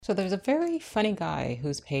So there's a very funny guy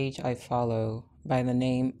whose page I follow by the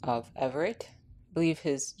name of Everett. I believe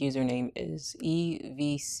his username is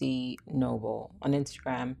EVC Noble on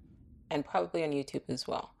Instagram and probably on YouTube as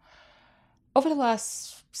well. Over the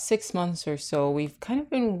last 6 months or so, we've kind of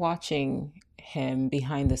been watching him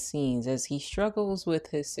behind the scenes as he struggles with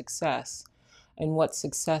his success and what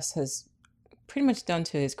success has pretty much done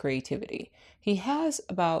to his creativity. He has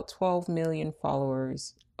about 12 million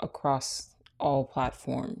followers across all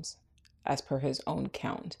platforms, as per his own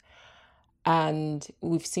count. And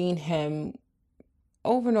we've seen him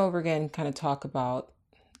over and over again kind of talk about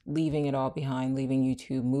leaving it all behind, leaving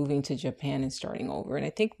YouTube, moving to Japan and starting over. And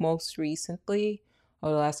I think most recently,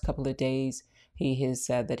 over the last couple of days, he has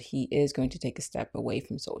said that he is going to take a step away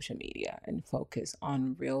from social media and focus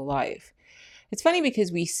on real life. It's funny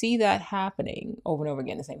because we see that happening over and over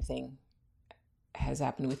again. The same thing has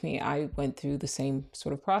happened with me. I went through the same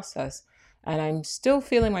sort of process, and I'm still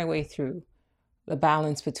feeling my way through the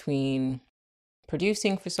balance between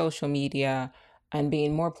producing for social media and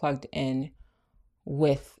being more plugged in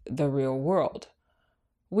with the real world.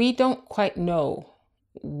 We don't quite know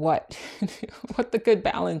what what the good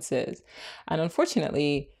balance is. And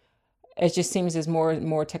unfortunately, it just seems as more and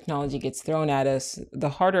more technology gets thrown at us, the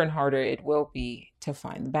harder and harder it will be to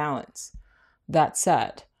find the balance. That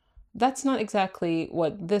said, that's not exactly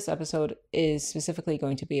what this episode is specifically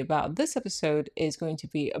going to be about. This episode is going to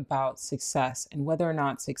be about success and whether or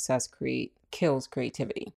not success kills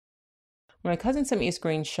creativity. My cousin sent me a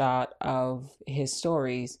screenshot of his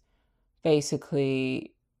stories,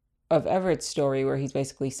 basically, of Everett's story, where he's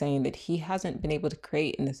basically saying that he hasn't been able to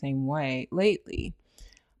create in the same way lately.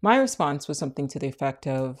 My response was something to the effect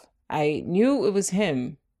of, I knew it was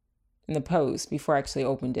him in the post before I actually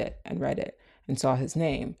opened it and read it and saw his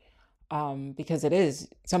name, because it is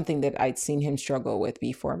something that I'd seen him struggle with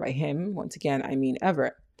before. By him, once again, I mean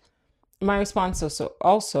Everett. My response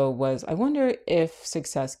also was, I wonder if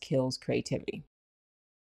success kills creativity.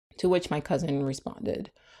 To which my cousin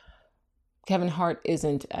responded, Kevin Hart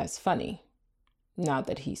isn't as funny now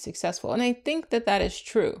that he's successful. And I think that that is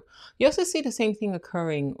true. You also see the same thing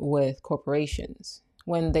occurring with corporations.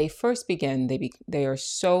 When they first begin, they are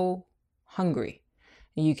so hungry.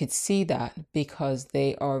 And you could see that because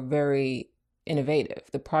they are very innovative.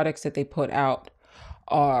 The products that they put out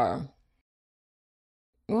are,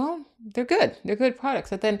 well, they're good. They're good products.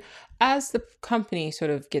 But then as the company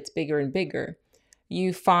sort of gets bigger and bigger,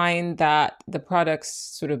 you find that the products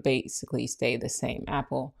sort of basically stay the same.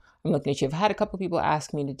 Apple, I'm looking at you. I've had a couple of people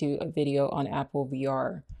ask me to do a video on Apple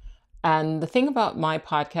VR. And the thing about my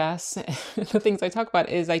podcasts, the things I talk about,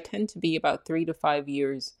 is I tend to be about 3 to 5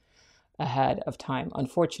 years ahead of time,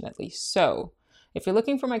 unfortunately. So if you're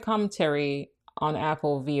looking for my commentary on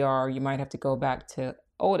Apple VR, you might have to go back to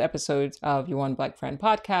old episodes of Your One Black Friend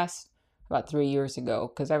podcast about 3 years ago,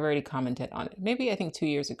 because I've already commented on it. Maybe I think 2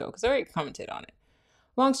 years ago, because I already commented on it.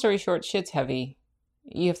 Long story short, shit's heavy.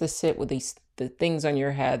 You have to sit with the things on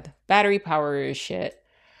your head. Battery power is shit.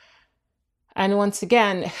 And once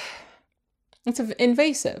again, it's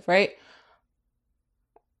invasive, right?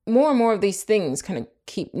 More and more of these things kind of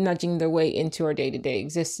keep nudging their way into our day-to-day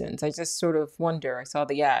existence. I just sort of wonder, I saw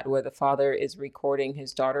the ad where the father is recording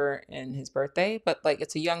his daughter and his birthday, but like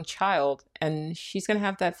it's a young child and she's going to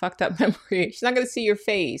have that fucked up memory. She's not going to see your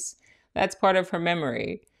face. That's part of her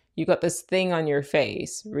memory. You got this thing on your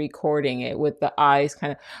face recording it with the eyes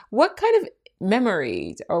kind of, what kind of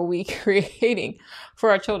memories are we creating for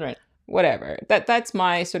our children? Whatever. That's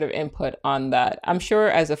my sort of input on that. I'm sure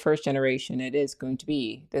as a first generation, it is going to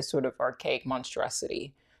be this sort of archaic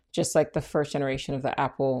monstrosity, just like the first generation of the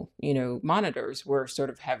Apple, monitors were sort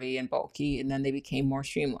of heavy and bulky, and then they became more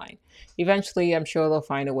streamlined. Eventually, I'm sure they'll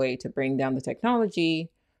find a way to bring down the technology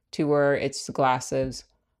to where it's glasses,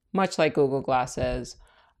 much like Google Glasses,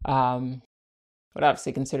 but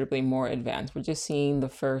obviously considerably more advanced. We're just seeing the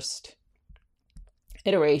first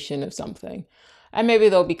iteration of something. And maybe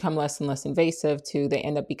they'll become less and less invasive till they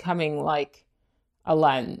end up becoming like a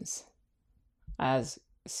lens, as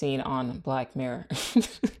seen on Black Mirror.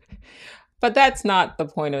 But that's not the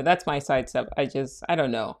point of, that's my sidestep. I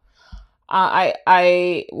don't know.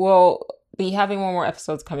 I will be having more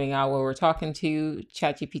episodes coming out where we're talking to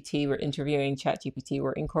ChatGPT, we're interviewing ChatGPT,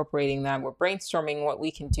 we're incorporating that, we're brainstorming what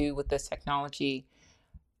we can do with this technology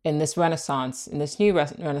in this renaissance, in this new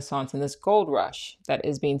renaissance, in this gold rush that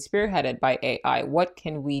is being spearheaded by AI. What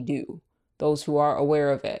can we do? Those who are aware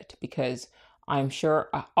of it, because I'm sure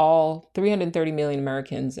all 330 million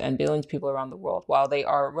Americans and billions of people around the world, while they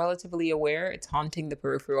are relatively aware, it's haunting the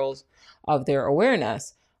peripherals of their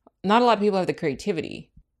awareness. Not a lot of people have the creativity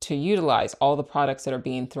to utilize all the products that are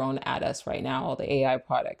being thrown at us right now, all the AI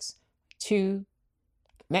products, to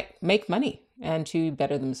make money and to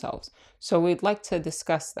better themselves. So we'd like to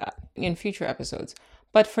discuss that in future episodes.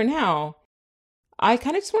 But for now, I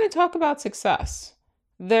kind of just want to talk about success.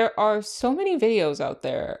 There are so many videos out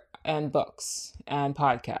there and books and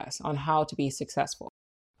podcasts on how to be successful,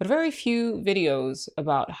 but very few videos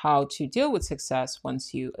about how to deal with success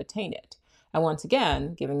once you attain it. And once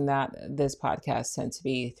again, given that this podcast tends to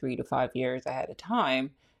be 3 to 5 years ahead of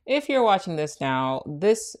time, if you're watching this now,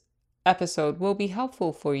 this episode will be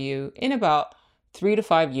helpful for you in about 3 to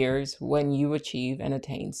 5 years when you achieve and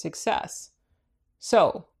attain success.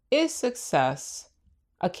 So, is success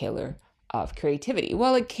a killer of creativity?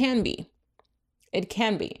 Well, it can be. It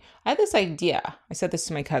can be. I had this idea. I said this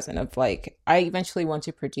to my cousin of like, I eventually want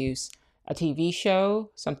to produce a TV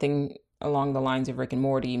show, something along the lines of Rick and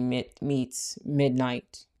Morty meets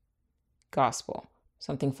Midnight Gospel,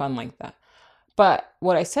 something fun like that. But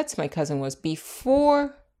what I said to my cousin was,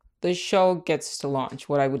 before the show gets to launch,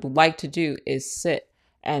 what I would like to do is sit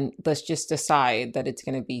and let's just decide that it's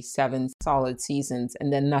going to be 7 solid seasons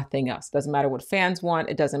and then nothing else. Doesn't matter what fans want.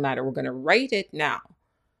 It doesn't matter. We're going to write it now.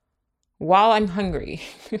 While I'm hungry,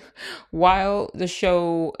 while the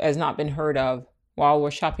show has not been heard of, while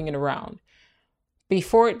we're shopping it around,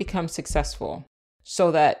 before it becomes successful,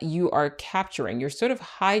 so that you are capturing, you're sort of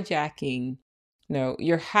hijacking,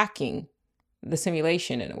 you're hacking the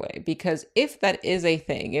simulation in a way. Because if that is a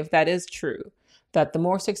thing, if that is true, that the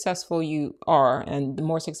more successful you are and the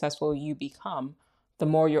more successful you become, the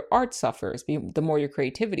more your art suffers, the more your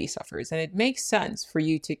creativity suffers. And it makes sense for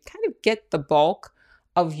you to kind of get the bulk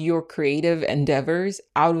of your creative endeavors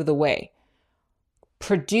out of the way.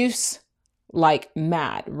 Produce like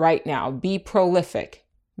mad right now. Be prolific.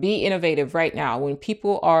 Be innovative right now. When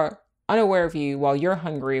people are unaware of you, while you're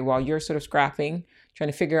hungry, while you're sort of scrapping,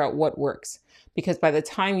 trying to figure out what works. Because by the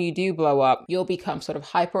time you do blow up, you'll become sort of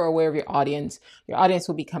hyper aware of your audience. Your audience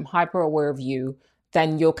will become hyper aware of you.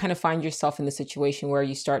 Then you'll kind of find yourself in the situation where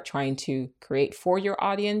you start trying to create for your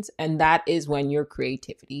audience. And that is when your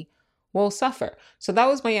creativity will suffer. So that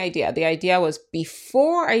was my idea. The idea was,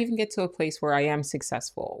 before I even get to a place where I am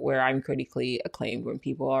successful, where I'm critically acclaimed, when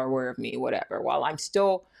people are aware of me, whatever, while I'm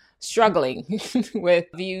still struggling with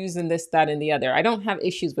views and this, that, and the other. I don't have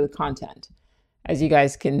issues with content. As you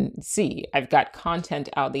guys can see, I've got content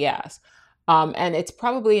out the ass. And it's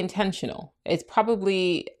probably intentional. It's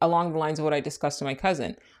probably along the lines of what I discussed with my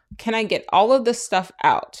cousin. Can I get all of this stuff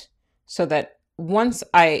out so that once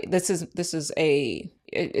this is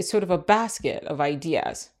it's sort of a basket of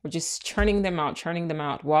ideas. We're just churning them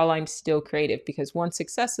out while I'm still creative, because once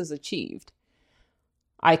success is achieved,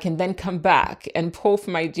 I can then come back and pull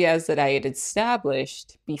from ideas that I had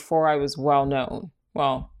established before I was more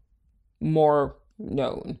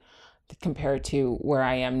known compared to where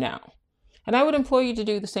I am now. And I would implore you to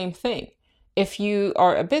do the same thing. If you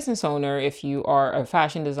are a business owner, if you are a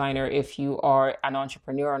fashion designer, if you are an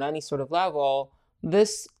entrepreneur on any sort of level,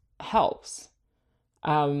 this helps.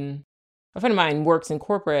 A friend of mine works in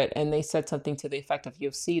corporate, and they said something to the effect of,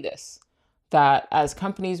 you'll see this, that as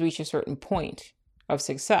companies reach a certain point of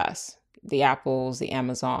success, the Apples, the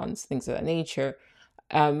Amazons, things of that nature,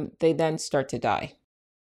 they then start to die.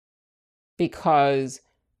 Because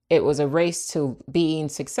it was a race to being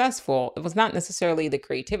successful. It was not necessarily the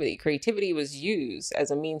creativity. Creativity was used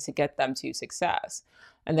as a means to get them to success.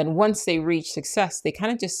 And then once they reached success, they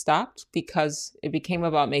kind of just stopped because it became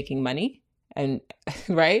about making money. And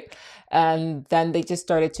right. And then they just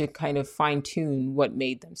started to kind of fine tune what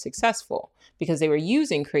made them successful, because they were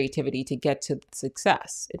using creativity to get to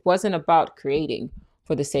success. It wasn't about creating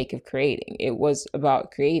for the sake of creating. It was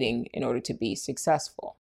about creating in order to be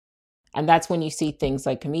successful. And that's when you see things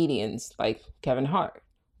like comedians like Kevin Hart,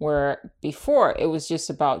 where before it was just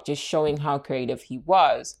about just showing how creative he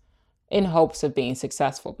was in hopes of being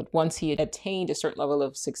successful. But once he had attained a certain level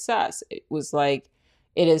of success, it was like,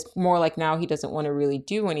 it is more like now he doesn't want to really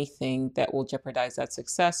do anything that will jeopardize that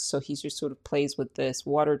success. So he just sort of plays with this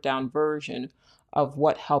watered down version of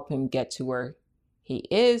what helped him get to where he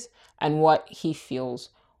is and what he feels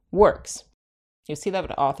works. You see that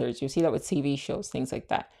with authors, you see that with TV shows, things like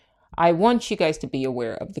that. I want you guys to be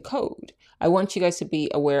aware of the code. I want you guys to be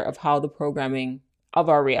aware of how the programming of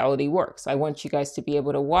our reality works. I want you guys to be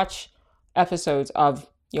able to watch episodes of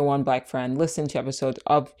Your One Black Friend, listen to episodes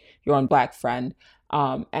of Your One Black Friend,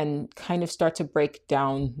 and kind of start to break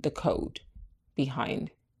down the code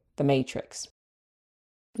behind the matrix.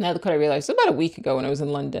 Now, the code I realized about a week ago when I was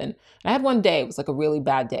in London, I had one day, it was like a really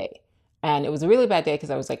bad day. And it was a really bad day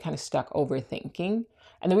because I was like kind of stuck overthinking.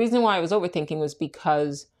 And the reason why I was overthinking was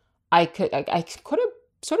because I could have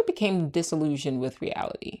sort of became disillusioned with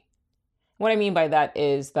reality. What I mean by that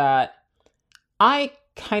is that I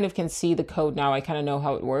kind of can see the code now. I kind of know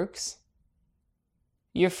how it works.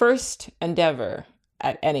 Your first endeavor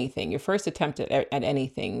at anything, your first attempt at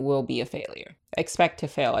anything will be a failure. Expect to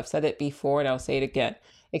fail. I've said it before and I'll say it again.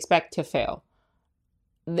 Expect to fail.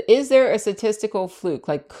 Is there a statistical fluke?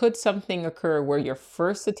 Like, could something occur where your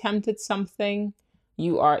first attempt at something,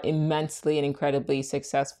 you are immensely and incredibly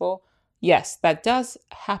successful? Yes, that does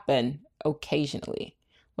happen occasionally.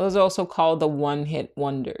 Those are also called the one-hit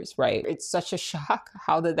wonders, right? It's such a shock.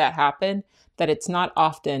 How did that happen? That it's not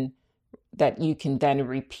often that you can then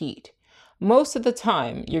repeat. Most of the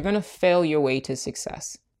time, you're going to fail your way to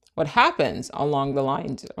success. What happens along the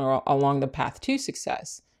lines or along the path to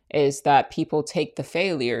success is that people take the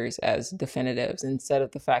failures as definitives instead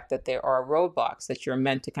of the fact that there are roadblocks that you're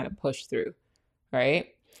meant to kind of push through, right?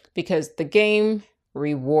 Because the game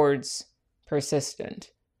rewards persistence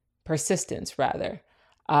rather.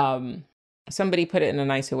 Somebody put it in a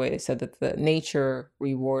nicer way. They said that the nature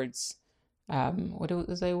rewards, what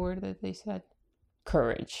was that word that they said?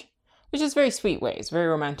 Courage, which is a very sweet way. It's a very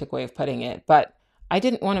romantic way of putting it. But I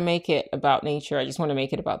didn't want to make it about nature. I just want to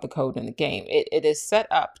make it about the code in the game. It is set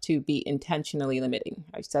up to be intentionally limiting.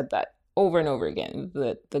 I've said that over and over again.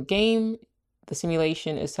 The game, the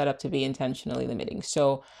simulation is set up to be intentionally limiting.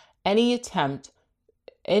 So any attempt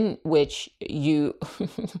in which you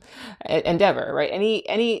endeavor, right?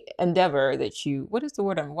 Any endeavor that you, what is the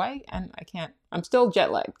word I'm why? And I'm still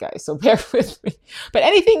jet lagged, guys, so bear with me. But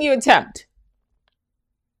anything you attempt,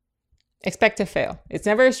 expect to fail. It's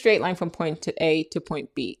never a straight line from point to A to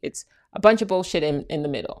point B. It's a bunch of bullshit in the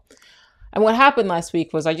middle. And what happened last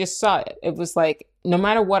week was I just saw it. It was like, no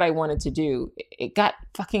matter what I wanted to do, it got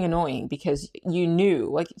fucking annoying because you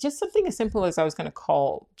knew, like, just something as simple as I was going to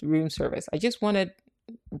call room service. I just wanted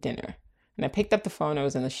dinner. And I picked up the phone. I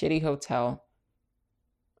was in a shitty hotel.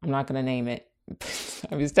 I'm not going to name it.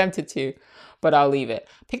 I was tempted to, but I'll leave it.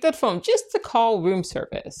 Picked up the phone just to call room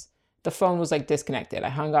service. The phone was like disconnected. I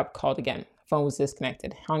hung up, called again. Phone was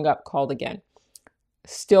disconnected. Hung up, called again.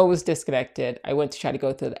 Still was disconnected. I went to try to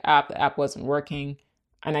go through the app. The app wasn't working.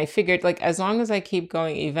 And I figured, like, as long as I keep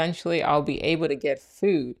going, eventually I'll be able to get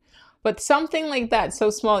food. But something like that, so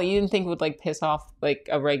small, you didn't think would like piss off like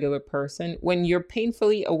a regular person. When you're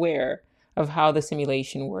painfully aware of how the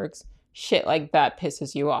simulation works, shit like that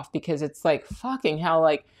pisses you off because it's like, fucking hell,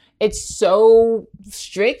 like, it's so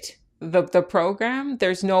strict. The program,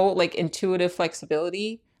 there's no like intuitive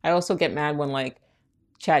flexibility. I also get mad when like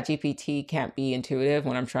ChatGPT can't be intuitive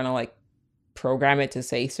when I'm trying to like program it to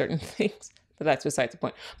say certain things, but that's besides the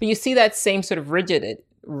point. But you see that same sort of rigidity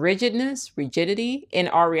in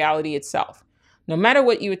our reality itself. No matter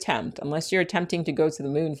what you attempt, unless you're attempting to go to the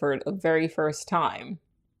moon for the very first time,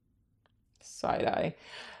 side eye,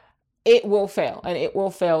 it will fail, and it will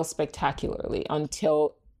fail spectacularly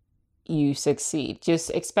until you succeed. Just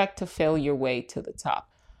expect to fail your way to the top.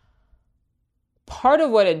 Part of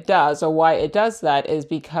what it does, or why it does that, is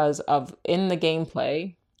because of in the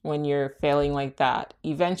gameplay, when you're failing like that,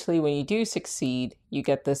 eventually when you do succeed, you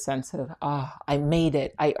get this sense of, I made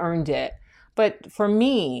it, I earned it. But for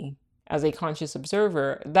me, as a conscious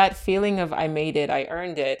observer, that feeling of I made it, I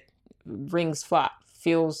earned it, rings flat,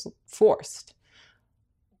 feels forced.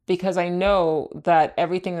 Because I know that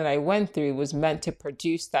everything that I went through was meant to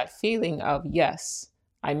produce that feeling of, yes,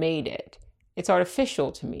 I made it. It's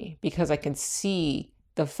artificial to me because I can see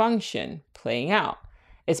the function playing out.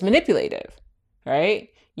 It's manipulative, right?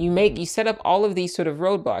 You set up all of these sort of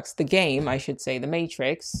roadblocks. The game, I should say, the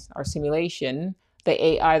matrix, our simulation, the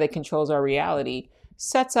AI that controls our reality,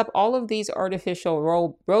 sets up all of these artificial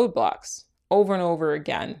roadblocks over and over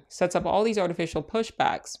again, sets up all these artificial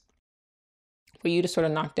pushbacks for you to sort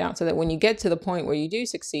of knock down so that when you get to the point where you do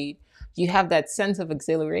succeed, you have that sense of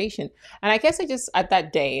exhilaration. And I guess I just, at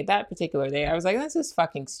that particular day, I was like, this is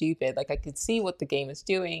fucking stupid. Like, I could see what the game is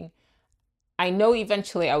doing. I know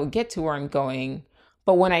eventually I will get to where I'm going,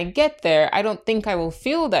 but when I get there, I don't think I will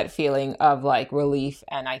feel that feeling of like relief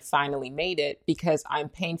and I finally made it, because I'm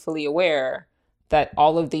painfully aware that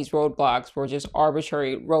all of these roadblocks were just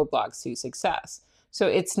arbitrary roadblocks to success. So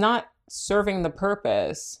it's not serving the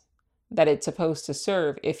purpose that it's supposed to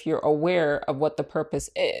serve if you're aware of what the purpose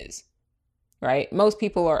is, right? Most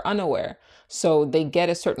people are unaware. So they get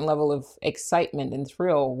a certain level of excitement and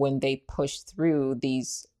thrill when they push through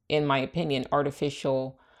these, in my opinion,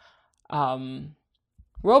 artificial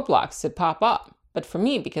roadblocks that pop up. But for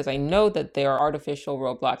me, because I know that they are artificial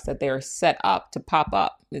roadblocks, that they are set up to pop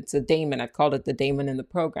up. It's a daemon. I've called it the daemon in the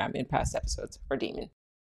program in past episodes, or demon,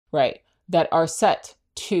 right? That are set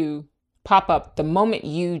to pop up the moment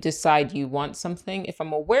you decide you want something. If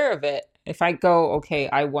I'm aware of it, if I go, okay,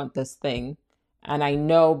 I want this thing, and I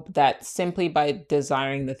know that simply by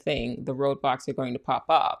desiring the thing, the roadblocks are going to pop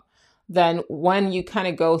up, then when you kind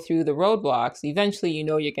of go through the roadblocks, eventually you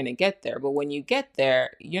know you're going to get there. But when you get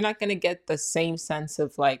there, you're not going to get the same sense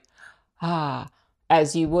of like, ah,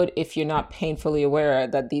 as you would if you're not painfully aware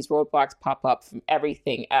that these roadblocks pop up from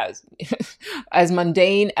everything as as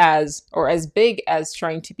mundane as or as big as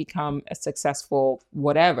trying to become a successful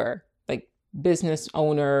whatever, like business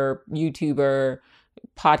owner, YouTuber,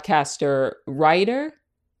 podcaster, writer,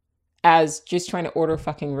 as just trying to order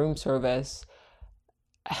fucking room service.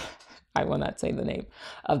 I will not say the name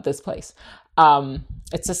of this place.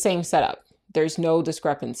 It's the same setup. There's no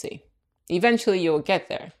discrepancy. Eventually you'll get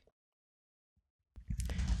there.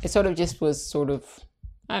 It sort of just was sort of,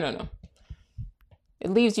 I don't know. It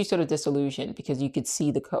leaves you sort of disillusioned because you could see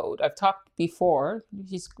the code. I've talked before,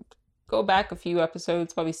 just go back a few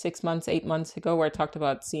episodes, probably 6 months, 8 months ago, where I talked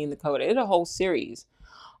about seeing the code. I did a whole series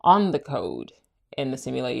on the code in the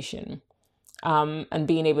simulation, and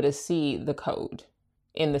being able to see the code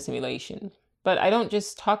in the simulation. But I don't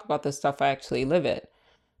just talk about this stuff, I actually live it.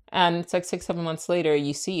 And it's like 6, 7 months later,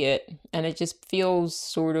 you see it, and it just feels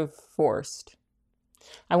sort of forced.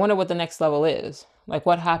 I wonder what the next level is. Like,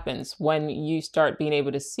 what happens when you start being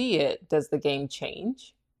able to see it? Does the game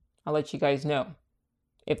change? I'll let you guys know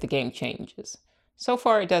if the game changes. So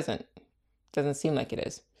far, it doesn't. Doesn't seem like it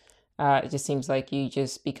is. It just seems like you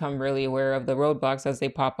just become really aware of the roadblocks as they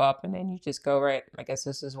pop up, and then you just go, right, I guess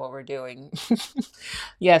this is what we're doing.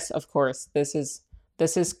 Yes, of course, this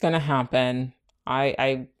is gonna happen.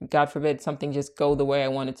 I God forbid something just go the way I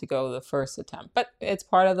want it to go the first attempt. But it's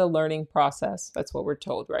part of the learning process. That's what we're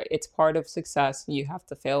told, right? It's part of success. You have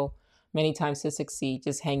to fail many times to succeed,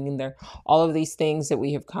 just hanging there. All of these things that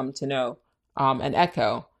we have come to know and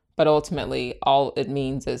echo. But ultimately, all it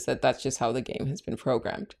means is that that's just how the game has been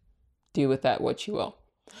programmed. Do with that what you will.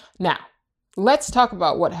 Now, let's talk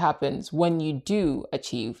about what happens when you do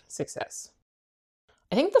achieve success.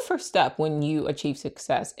 I think the first step when you achieve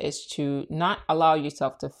success is to not allow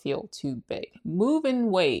yourself to feel too big. Move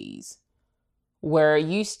in ways where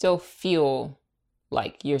you still feel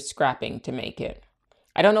like you're scrapping to make it.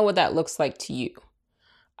 I don't know what that looks like to you.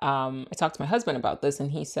 I talked to my husband about this,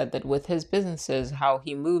 and he said that with his businesses, how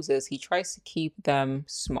he moves is he tries to keep them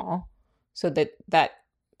small so that that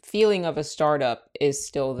feeling of a startup is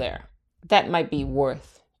still there. That might be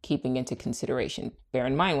worth keeping into consideration. Bear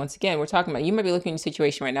in mind, once again, we're talking about, you might be looking at a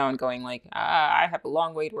situation right now and going like, I have a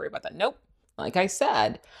long way to worry about that. Nope. Like I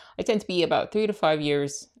said, I tend to be about 3 to 5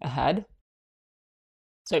 years ahead.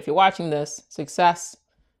 So if you're watching this, success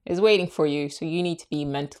is waiting for you. So you need to be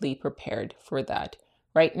mentally prepared for that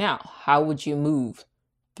right now. How would you move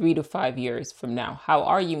 3 to 5 years from now? How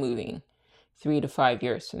are you moving 3 to 5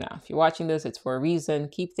 years from now? If you're watching this, it's for a reason.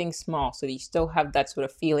 Keep things small so that you still have that sort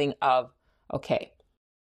of feeling of, okay,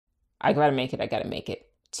 I gotta make it, I gotta make it.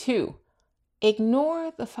 2,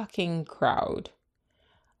 ignore the fucking crowd.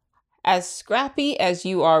 As scrappy as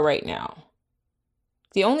you are right now,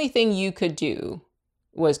 the only thing you could do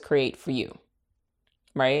was create for you,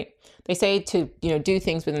 right? They say to, do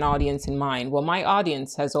things with an audience in mind. Well, my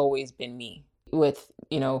audience has always been me. With,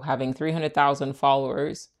 having 300,000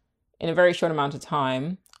 followers in a very short amount of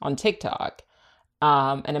time on TikTok,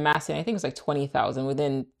 and amassing, I think it was like 20,000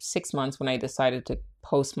 within 6 months when I decided to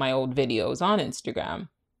post my old videos on Instagram,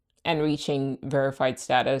 and reaching verified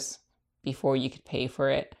status before you could pay for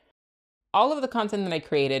it. All of the content that I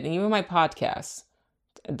created, and even my podcasts,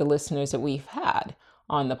 the listeners that we've had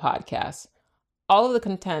on the podcast, all of the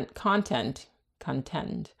content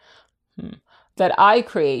that I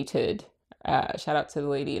created, shout out to the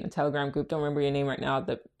lady in the Telegram group, don't remember your name right now,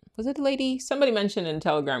 was it the lady? Somebody mentioned in a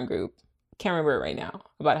Telegram group, can't remember it right now,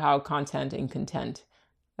 about how content and content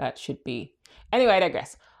that should be. Anyway, I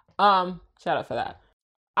digress. Shout out for that.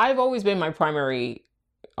 I've always been my primary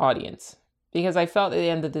audience because I felt at the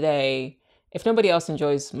end of the day, if nobody else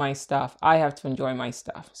enjoys my stuff, I have to enjoy my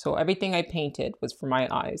stuff. So everything I painted was for my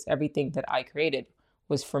eyes. Everything that I created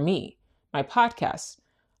was for me. My podcasts,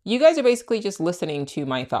 you guys are basically just listening to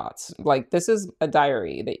my thoughts. Like, this is a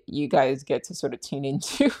diary that you guys get to sort of tune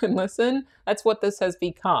into and listen. That's what this has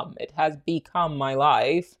become. It has become my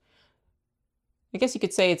life. I guess you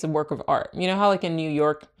could say it's a work of art. You know how like in New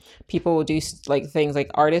York, people will do like things,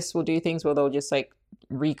 like artists will do things where they'll just like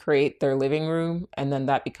recreate their living room and then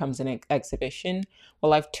that becomes an exhibition.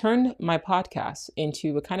 Well, I've turned my podcast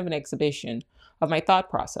into a kind of an exhibition of my thought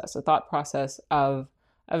process, a thought process of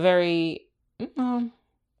a very,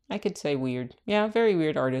 I could say weird. Yeah, very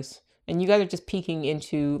weird artist. And you guys are just peeking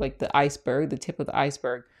into like the iceberg, the tip of the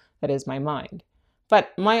iceberg that is my mind.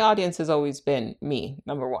 But my audience has always been me,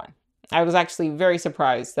 number one. I was actually very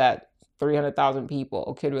surprised that 300,000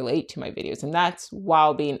 people could relate to my videos, and that's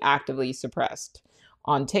while being actively suppressed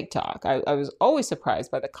on TikTok. I was always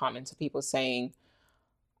surprised by the comments of people saying,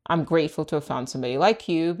 I'm grateful to have found somebody like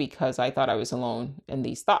you because I thought I was alone in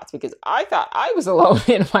these thoughts, because I thought I was alone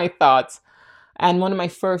in my thoughts. And one of my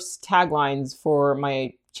first taglines for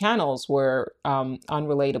my channels were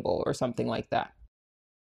unrelatable or something like that.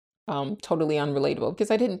 Totally unrelatable, because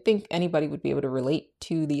I didn't think anybody would be able to relate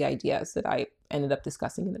to the ideas that I ended up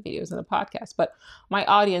discussing in the videos and the podcast. But my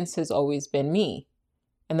audience has always been me.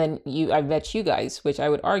 And then I met you guys, which I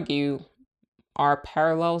would argue are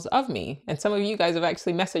parallels of me. And some of you guys have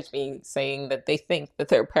actually messaged me saying that they think that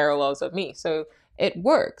they're parallels of me. So it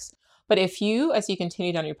works. But if you, as you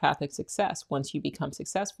continue down your path of success, once you become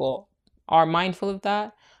successful, are mindful of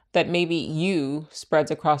that, that maybe you spreads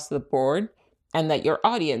across the board and that your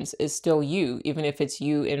audience is still you, even if it's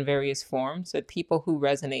you in various forms, that people who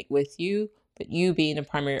resonate with you, but you being a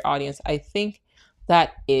primary audience, I think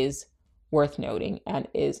that is worth noting and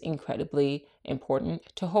is incredibly important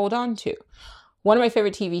to hold on to. One of my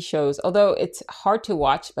favorite TV shows, although it's hard to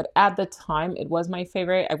watch, but at the time it was my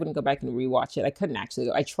favorite. I wouldn't go back and rewatch it. I couldn't actually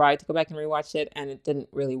go. I tried to go back and rewatch it and it didn't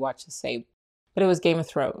really watch the same. But it was Game of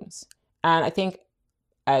Thrones. And I think,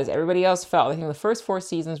 as everybody else felt, I think the first 4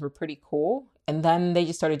 seasons were pretty cool. And then they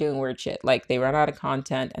just started doing weird shit. Like they ran out of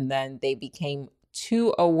content and then they became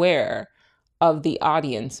too aware of the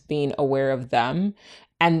audience being aware of them.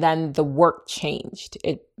 And then the work changed.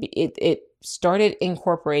 It started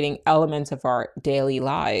incorporating elements of our daily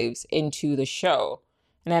lives into the show.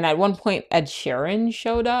 And then at one point, Ed Sheeran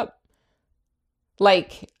showed up.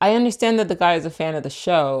 Like, I understand that the guy is a fan of the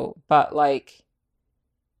show, but like,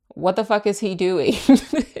 what the fuck is he doing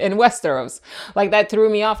in Westeros? Like, that threw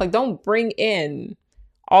me off. Like, don't bring in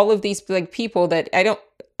all of these like people that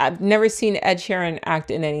I've never seen Ed Sheeran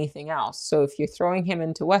act in anything else. So if you're throwing him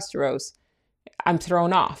into Westeros, I'm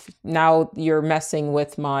thrown off. Now you're messing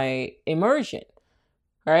with my immersion,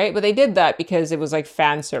 right? But they did that because it was like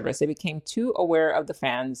fan service. They became too aware of the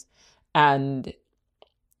fans and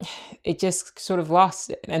it just sort of lost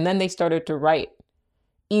it. And then they started to write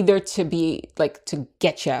either to be like to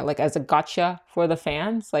getcha, like as a gotcha for the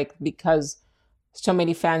fans, like because so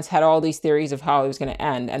many fans had all these theories of how it was going to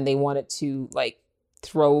end and they wanted to like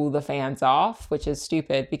throw the fans off, which is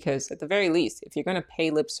stupid because at the very least, if you're going to pay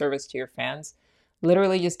lip service to your fans,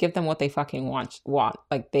 literally just give them what they fucking want.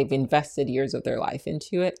 Like they've invested years of their life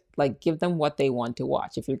into it. Like give them what they want to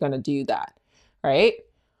watch if you're going to do that, right?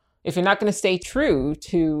 If you're not going to stay true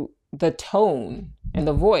to the tone and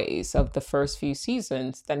the voice of the first few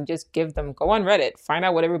seasons, then just go on Reddit, find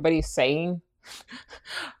out what everybody's saying,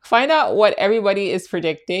 find out what everybody is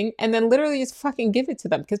predicting, and then literally just fucking give it to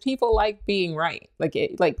them because people like being right. Like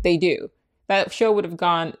they do. That show would have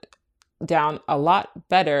gone down a lot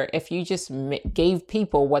better if you just gave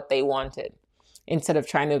people what they wanted instead of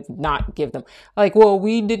trying to not give them like, well,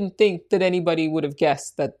 we didn't think that anybody would have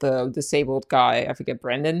guessed that the disabled guy, I forget,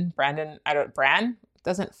 Bran,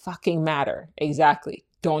 doesn't fucking matter. Exactly.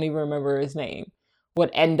 Don't even remember his name,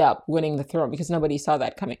 would end up winning the throne because nobody saw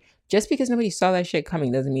that coming. Just because nobody saw that shit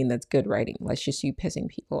coming doesn't mean that's good writing. That's just you pissing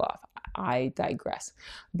people off. I digress.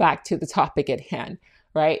 Back to the topic at hand.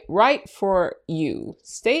 Right? Write for you.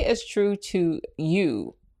 Stay as true to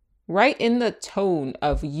you. Write in the tone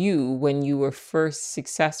of you when you were first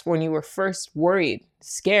successful, when you were first worried,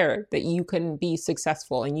 scared that you couldn't be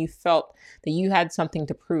successful and you felt that you had something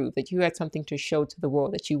to prove, that you had something to show to the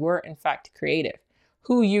world, that you were in fact creative,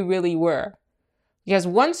 who you really were. Because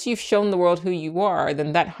once you've shown the world who you are,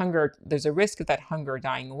 then that hunger, there's a risk of that hunger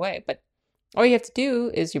dying away. But all you have to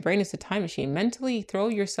do is your brain is a time machine. Mentally throw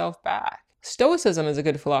yourself back. Stoicism is a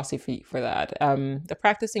good philosophy for that. The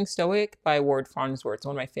Practicing Stoic by Ward Farnsworth is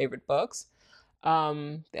one of my favorite books.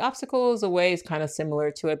 The Obstacles Away is kind of similar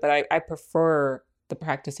to it, but I prefer the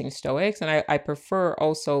Practicing Stoics, and I prefer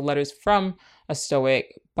also Letters from a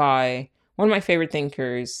Stoic by one of my favorite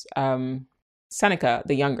thinkers, Seneca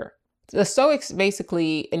the Younger. The Stoics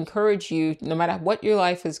basically encourage you, no matter what your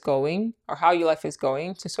life is going or how your life is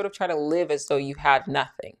going, to sort of try to live as though you had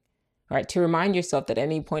nothing. Right, to remind yourself that at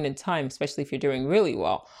any point in time, especially if you're doing really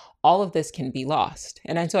well, all of this can be lost.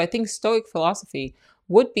 And so I think Stoic philosophy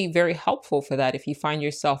would be very helpful for that if you find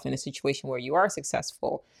yourself in a situation where you are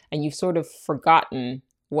successful and you've sort of forgotten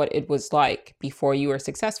what it was like before you were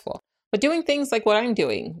successful. But doing things like what I'm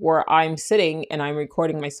doing, where I'm sitting and I'm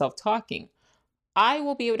recording myself talking, I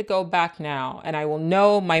will be able to go back now and I will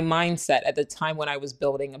know my mindset at the time when I was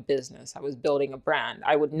building a business, I was building a brand.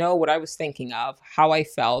 I would know what I was thinking of, how I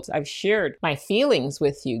felt. I've shared my feelings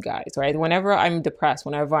with you guys, right? Whenever I'm depressed,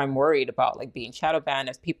 whenever I'm worried about like being shadow banned,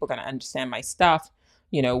 if people are going to understand my stuff,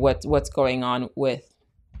 you know, what's going on with,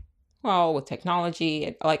 well, with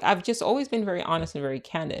technology. Like I've just always been very honest and very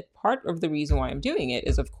candid. Part of the reason why I'm doing it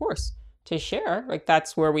is, of course, to share. Like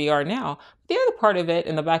that's where we are now. The other part of it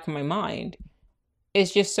in the back of my mind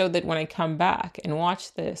is just so that when I come back and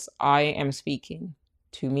watch this, I am speaking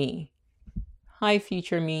to me. Hi,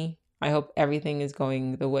 future me. I hope everything is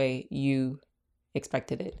going the way you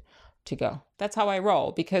expected it to go. That's how I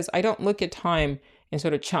roll, because I don't look at time in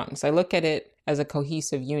sort of chunks. I look at it as a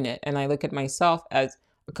cohesive unit, and I look at myself as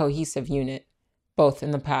a cohesive unit, both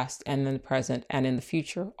in the past and in the present and in the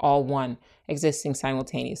future, all one, existing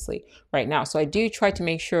simultaneously right now. So I do try to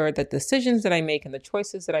make sure that the decisions that I make and the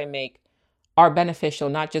choices that I make are beneficial,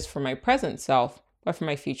 not just for my present self, but for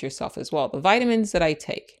my future self as well. The vitamins that I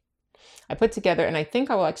take, I put together, and I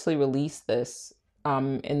think I will actually release this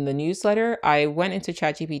in the newsletter. I went into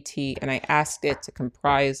ChatGPT and I asked it to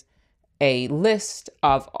comprise a list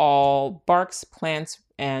of all barks, plants,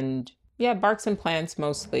 and barks and plants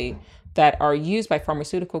mostly that are used by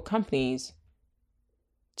pharmaceutical companies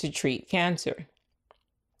to treat cancer.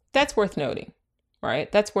 That's worth noting,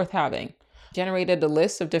 right? That's worth having. Generated a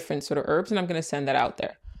list of different sort of herbs, and I'm going to send that out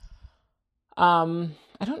there.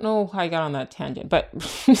 I don't know how I got on that tangent, but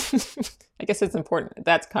I guess it's important.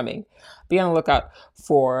 That's coming. Be on the lookout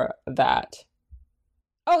for that.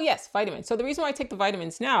 Oh, yes, vitamins. So the reason why I take the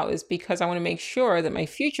vitamins now is because I want to make sure that my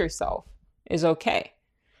future self is okay,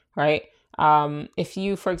 right? If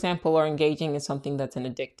you, for example, are engaging in something that's an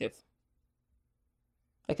addictive,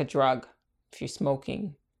 like a drug, if you're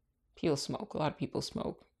smoking, people smoke. A lot of people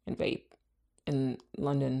smoke and vape. In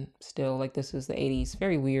London still, like this is the 80s,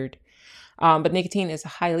 very weird. But nicotine is a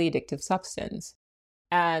highly addictive substance.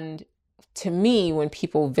 And to me, when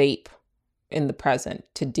people vape in the present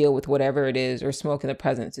to deal with whatever it is, or smoke in the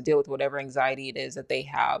present to deal with whatever anxiety it is that they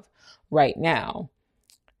have right now,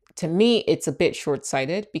 to me, it's a bit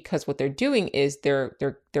short-sighted, because what they're doing is they're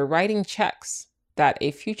writing checks that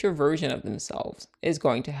a future version of themselves is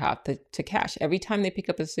going to have to cash every time they pick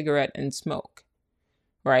up a cigarette and smoke,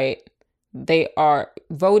 right? They are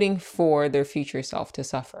voting for their future self to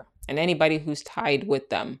suffer, and anybody who's tied with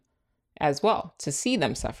them as well to see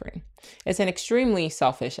them suffering. It's an extremely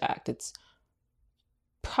selfish act. It's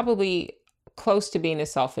probably close to being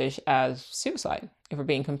as selfish as suicide, if we're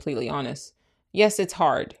being completely honest. Yes, it's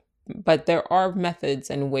hard, but there are methods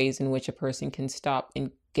and ways in which a person can stop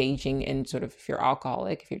engaging in sort of, if you're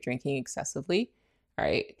alcoholic, if you're drinking excessively,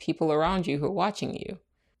 right? People around you who are watching you,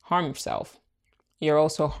 harm yourself. You're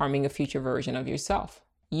also harming a future version of yourself.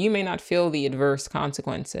 You may not feel the adverse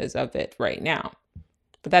consequences of it right now,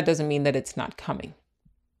 but that doesn't mean that it's not coming.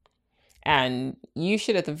 And you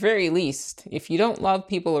should, at the very least, if you don't love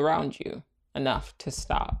people around you enough to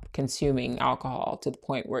stop consuming alcohol to the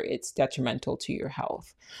point where it's detrimental to your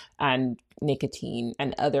health, and nicotine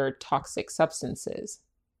and other toxic substances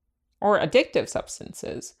or addictive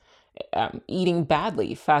substances, eating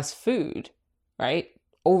badly, fast food, right?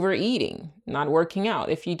 Overeating, not working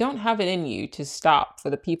out. If you don't have it in you to stop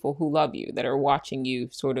for the people who love you, that are watching you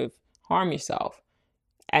sort of harm yourself,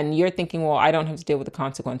 and you're thinking, well, I don't have to deal with the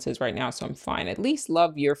consequences right now, so I'm fine. At least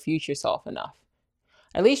love your future self enough.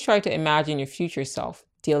 At least try to imagine your future self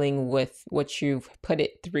dealing with what you've put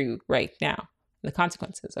it through right now, the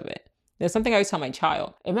consequences of it. There's something I always tell my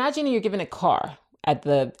child. Imagine you're given a car at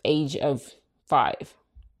the age of 5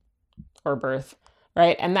 or birth,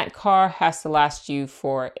 right? And that car has to last you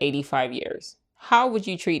for 85 years. How would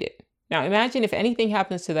you treat it? Now, imagine if anything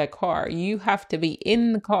happens to that car, you have to be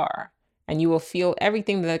in the car and you will feel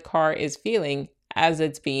everything that car is feeling as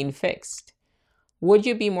it's being fixed. Would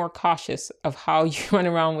you be more cautious of how you run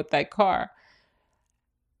around with that car?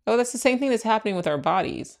 Oh, that's the same thing that's happening with our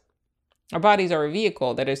bodies. Our bodies are a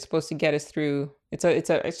vehicle that is supposed to get us through. It's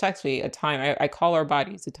actually a time. I call our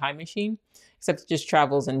bodies a time machine, except it just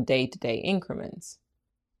travels in day-to-day increments.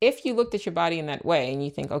 If you looked at your body in that way and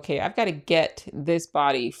you think, okay, I've got to get this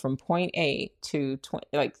body from point A to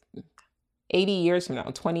 80 years from now,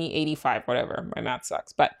 2085, whatever. My math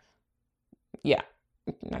sucks. But yeah,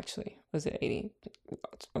 actually, was it 80?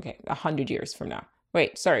 Okay, 100 years from now.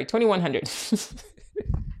 Wait, sorry, 2100.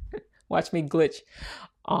 Watch me glitch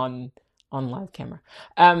on live camera.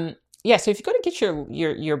 So if you go to get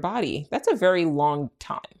your body, that's a very long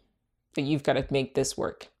time that you've got to make this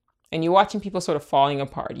work. And you're watching people sort of falling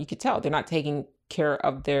apart. You could tell they're not taking care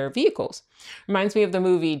of their vehicles. Reminds me of the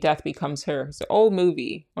movie Death Becomes Her. It's an old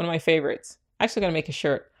movie, one of my favorites. Actually going to make a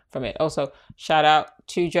shirt from it. Also, shout out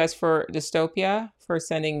to Dress for Dystopia for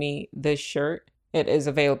sending me this shirt. It is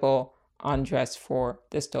available on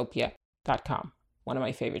dressfordystopia.com. One of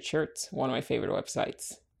my favorite shirts, one of my favorite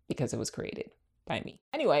websites, because it was created by me.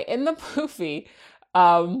 Anyway, in the movie,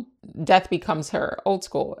 Death Becomes Her, old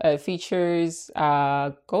school. It features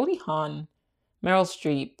Goldie Hawn, Meryl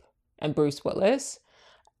Streep, and Bruce Willis.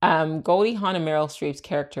 Goldie Hawn and Meryl Streep's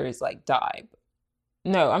characters like die.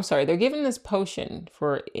 No, I'm sorry. They're given this potion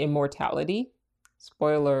for immortality.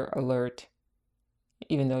 Spoiler alert.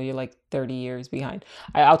 Even though you're like 30 years behind.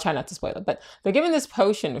 I'll try not to spoil it. But they're given this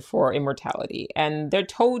potion for immortality. And they're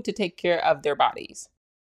told to take care of their bodies.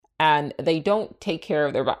 And they don't take care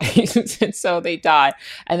of their bodies. And so they die.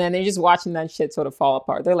 And then they're just watching that shit sort of fall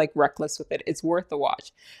apart. They're like reckless with it. It's worth the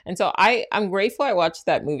watch. And so I'm grateful I watched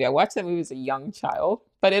that movie. I watched that movie as a young child.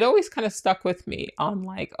 But it always kind of stuck with me on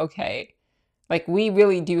like, okay, like we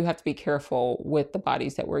really do have to be careful with the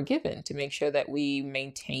bodies that we're given to make sure that we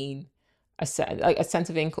maintain a sense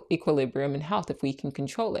of equilibrium and health if we can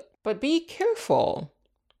control it. But be careful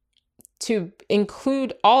to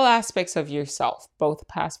include all aspects of yourself, both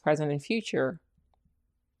past, present, and future,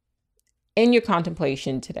 in your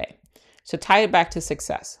contemplation today. So tie it back to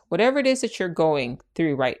success. Whatever it is that you're going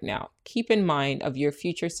through right now, keep in mind of your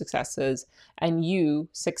future successes and you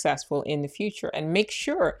successful in the future. And make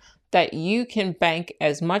sure that you can bank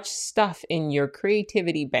as much stuff in your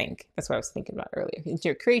creativity bank. That's what I was thinking about earlier. Into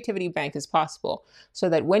your creativity bank as possible so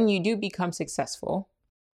that when you do become successful,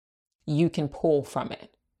 you can pull from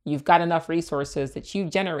it. You've got enough resources that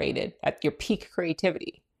you've generated at your peak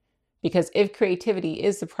creativity. Because if creativity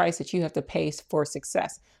is the price that you have to pay for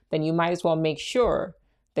success, then you might as well make sure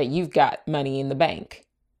that you've got money in the bank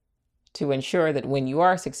to ensure that when you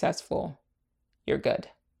are successful, you're good.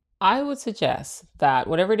 I would suggest that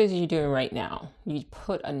whatever it is you're doing right now, you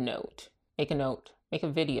put a note, make a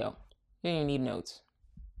video. You don't even need notes.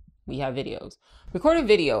 We have videos. Record a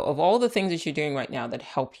video of all the things that you're doing right now that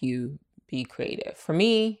help you be creative. For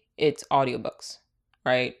me, it's audiobooks,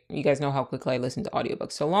 right? You guys know how quickly I listen to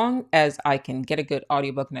audiobooks. So long as I can get a good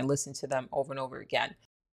audiobook and I listen to them over and over again,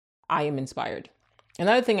 I am inspired.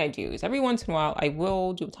 Another thing I do is every once in a while, I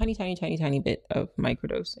will do a tiny bit of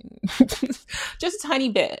microdosing. Just a tiny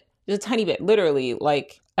bit, literally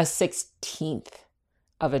like a 1/16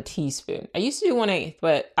 of a teaspoon. I used to do 1/8,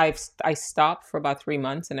 but I stopped for about 3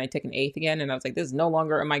 months and I took an eighth again. And I was like, this is no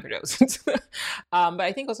longer a microdose. But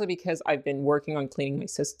I think also because I've been working on cleaning my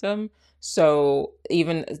system. So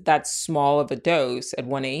even that small of a dose at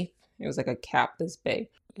 1/8, it was like a cap this big.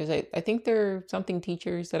 Because I think there are something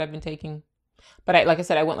teachers that I've been taking. But like I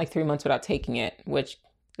said, I went like 3 months without taking it, which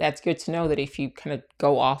that's good to know that if you kind of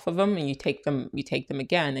go off of them and you take them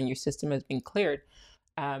again and your system has been cleared,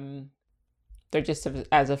 they're just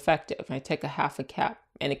as effective. I take a half a cap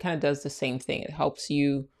and it kind of does the same thing. It helps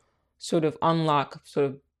you sort of unlock sort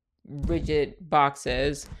of rigid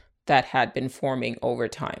boxes that had been forming over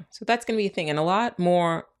time. So that's going to be a thing. And a lot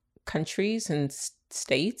more countries and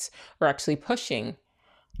states are actually pushing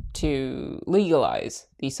to legalize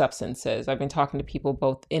these substances. I've been talking to people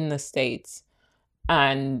both in the States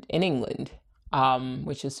and in England,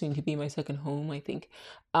 which is soon to be my second home, I think,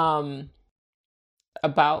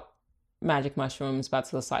 about magic mushrooms, about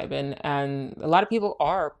psilocybin. And a lot of people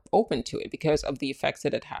are open to it because of the effects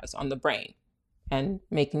that it has on the brain and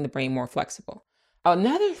making the brain more flexible.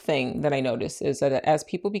 Another thing that I noticed is that as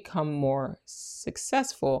people become more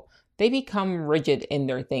successful, they become rigid in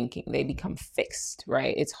their thinking. They become fixed,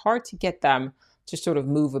 right? It's hard to get them to sort of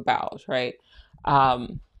move about, right?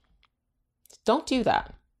 Don't do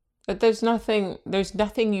that. There's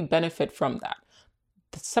nothing you benefit from that.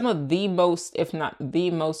 Some of the most, if not the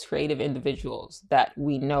most creative individuals that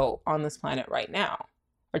we know on this planet right now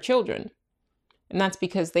are children. And that's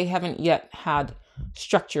because they haven't yet had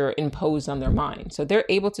structure imposed on their mind. So they're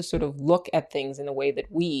able to sort of look at things in a way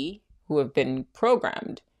that we, who have been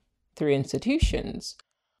programmed through institutions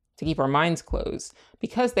to keep our minds closed,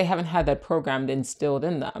 because they haven't had that programmed instilled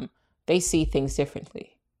in them, they see things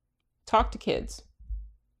differently. Talk to kids,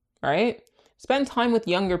 right? Spend time with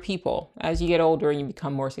younger people as you get older and you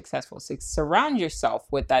become more successful. So surround yourself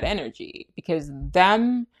with that energy, because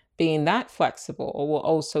them being that flexible will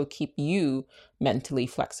also keep you mentally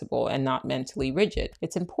flexible and not mentally rigid.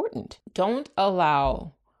 It's important. Don't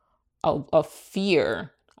allow a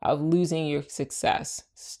fear of losing your success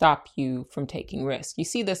stop you from taking risks. You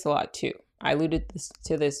see this a lot too. I alluded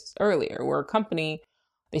to this earlier, where a company,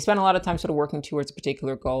 they spend a lot of time sort of working towards a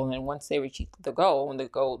particular goal, and then once they reach the goal, and the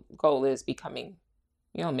goal is becoming,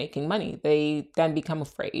 making money, they then become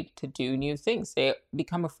afraid to do new things. They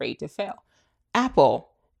become afraid to fail. Apple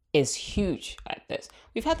is huge at this.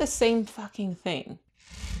 We've had the same fucking thing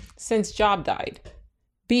since Job died.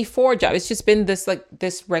 Before Job, it's just been this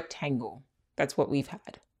rectangle. That's what we've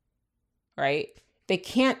had, right? They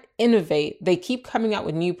can't innovate. They keep coming out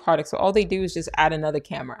with new products. So all they do is just add another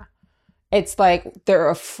camera. It's like they're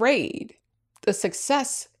afraid. The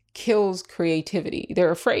success kills creativity.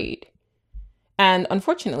 They're afraid. And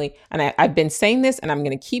unfortunately, and I've been saying this and I'm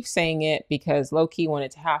going to keep saying it because low-key want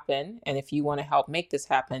it to happen. And if you want to help make this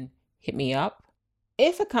happen, hit me up.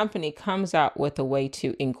 If a company comes out with a way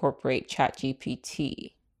to incorporate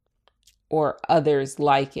ChatGPT or others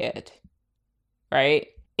like it, right,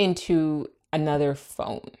 into another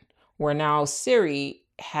phone, where now Siri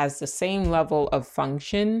has the same level of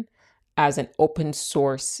function as an open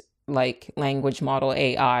source like language model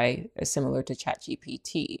AI similar to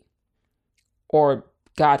ChatGPT, or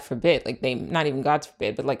God forbid, like they, not even God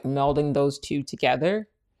forbid, but like melding those two together,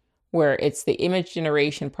 where it's the image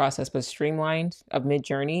generation process but streamlined of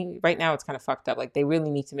Mid-Journey. Right now it's kind of fucked up. Like they really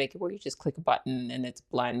need to make it where you just click a button and it's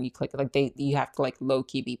blend. You click, like you have to like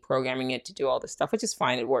low-key be programming it to do all this stuff, which is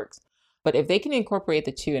fine, it works. But if they can incorporate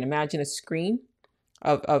the two and imagine a screen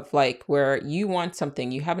of like where you want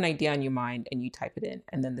something, you have an idea on your mind and you type it in,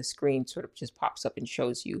 and then the screen sort of just pops up and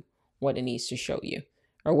shows you what it needs to show you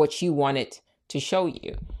or what you want it to show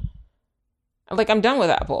you. Like, I'm done with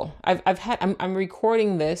Apple. I'm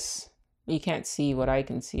recording this. You can't see what I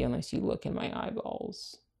can see unless you look in my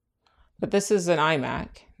eyeballs. But this is an iMac.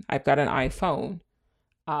 I've got an iPhone.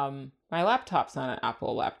 My laptop's not an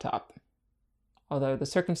Apple laptop. Although the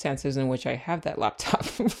circumstances in which I have that laptop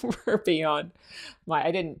were beyond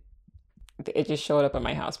it just showed up at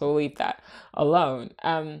my house, but we'll leave that alone.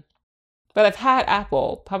 But I've had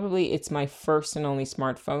Apple. Probably it's my first and only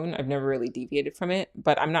smartphone. I've never really deviated from it,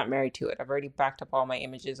 but I'm not married to it. I've already backed up all my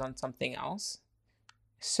images on something else.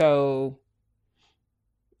 So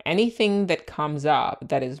anything that comes up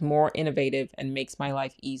that is more innovative and makes my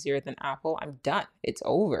life easier than Apple, I'm done. It's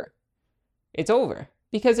over. It's over.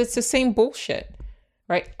 Because it's the same bullshit,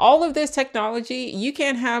 right? All of this technology, you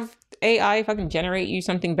can't have AI fucking generate you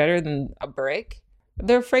something better than a brick.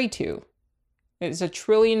 They're afraid to. It's a $1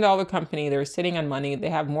 trillion company. They're sitting on money. They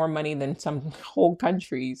have more money than some whole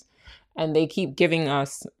countries. And they keep giving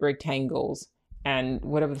us rectangles and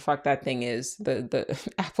whatever the fuck that thing is, the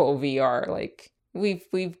Apple VR. Like,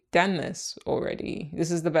 we've done this already. This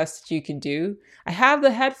is the best that you can do. I have the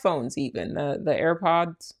headphones even, the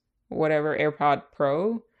AirPods, whatever, AirPod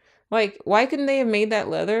Pro. Like, why couldn't they have made that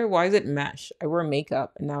leather? Why is it mesh? I wear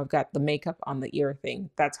makeup and now I've got the makeup on the ear thing.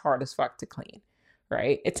 That's hard as fuck to clean.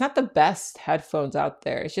 Right? It's not the best headphones out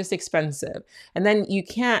there. It's just expensive. And then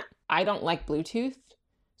I don't like Bluetooth.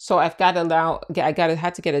 So I've got to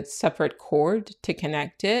had to get a separate cord to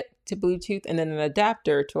connect it to Bluetooth, and then an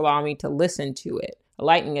adapter to allow me to listen to it, a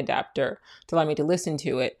lightning adapter to allow me to listen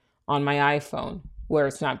to it on my iPhone where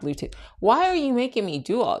it's not Bluetooth. Why are you making me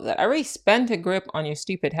do all that? I already spent a grip on your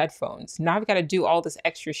stupid headphones. Now I've got to do all this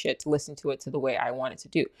extra shit to listen to it to the way I want it to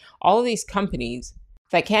do. All of these companies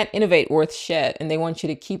that can't innovate worth shit, and they want you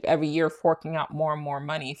to keep every year forking out more and more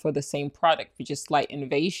money for the same product for just slight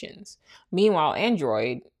innovations. Meanwhile,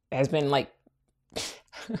 Android has been like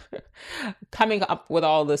coming up with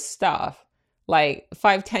all this stuff like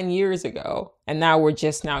 5-10 years ago, and now we're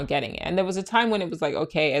just now getting it. And there was a time when it was like,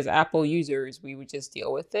 okay, as Apple users, we would just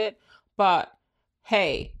deal with it. But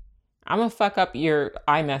hey, I'm gonna fuck up your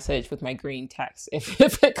iMessage with my green text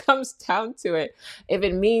if it comes down to it. If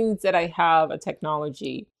it means that I have a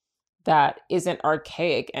technology that isn't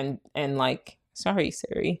archaic and like, sorry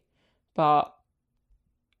Siri, but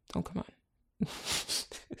oh, come on.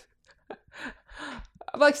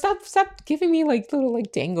 Like, stop giving me like little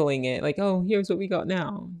like dangling it. Like, oh, here's what we got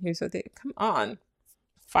now. Here's what come on.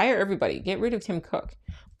 Fire everybody. Get rid of Tim Cook.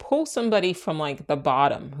 Pull somebody from like the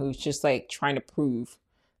bottom who's just like trying to prove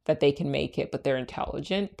that they can make it, but they're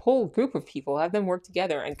intelligent. Pull a group of people, have them work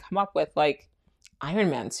together and come up with like Iron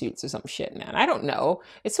Man suits or some shit, man. I don't know.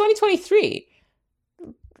 It's 2023.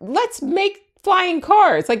 Let's make flying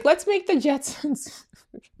cars. Like, let's make the Jetsons.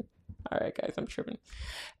 All right, guys, I'm tripping.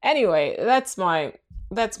 Anyway, that's my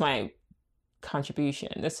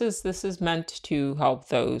contribution. This is meant to help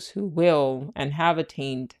those who will and have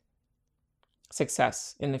attained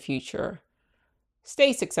success in the future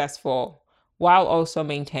stay successful while also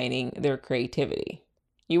maintaining their creativity.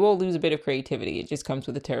 You will lose a bit of creativity. It just comes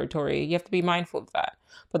with the territory. You have to be mindful of that.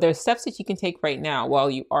 But there are steps that you can take right now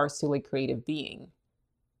while you are still a creative being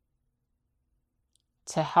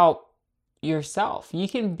to help yourself. You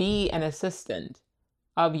can be an assistant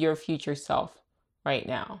of your future self right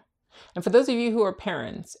now. And for those of you who are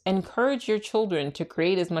parents, encourage your children to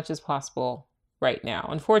create as much as possible right now.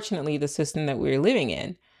 Unfortunately, the system that we're living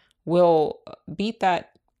in will beat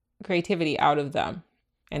that creativity out of them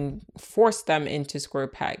and force them into square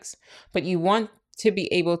pegs. But you want to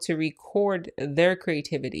be able to record their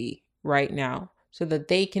creativity right now so that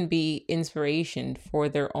they can be inspiration for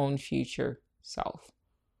their own future self.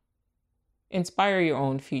 Inspire your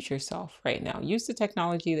own future self right now. Use the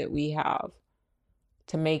technology that we have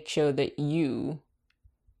to make sure that you,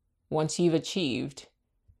 once you've achieved,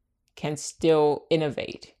 can still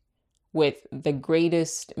innovate with the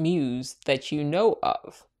greatest muse that you know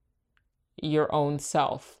of, your own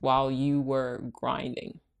self, while you were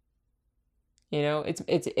grinding. You know,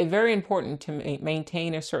 it's very important to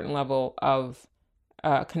maintain a certain level of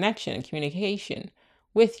connection and communication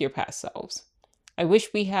with your past selves. I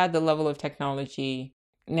wish we had the level of technology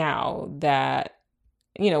now that,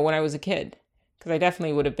 when I was a kid, because I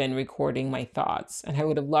definitely would have been recording my thoughts, and I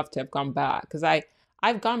would have loved to have gone back, because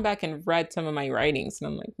I've gone back and read some of my writings, and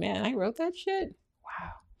I'm like, man, I wrote that shit.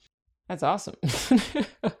 Wow, that's awesome.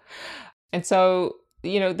 And so,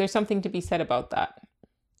 there's something to be said about that.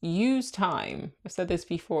 Use time. I've said this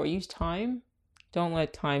before. Use time. Don't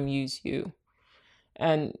let time use you.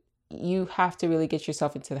 And you have to really get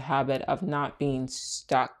yourself into the habit of not being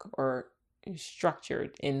stuck or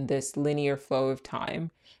structured in this linear flow of time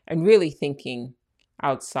and really thinking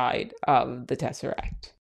outside of the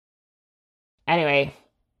tesseract. Anyway,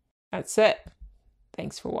 that's it.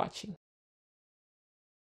 Thanks for watching.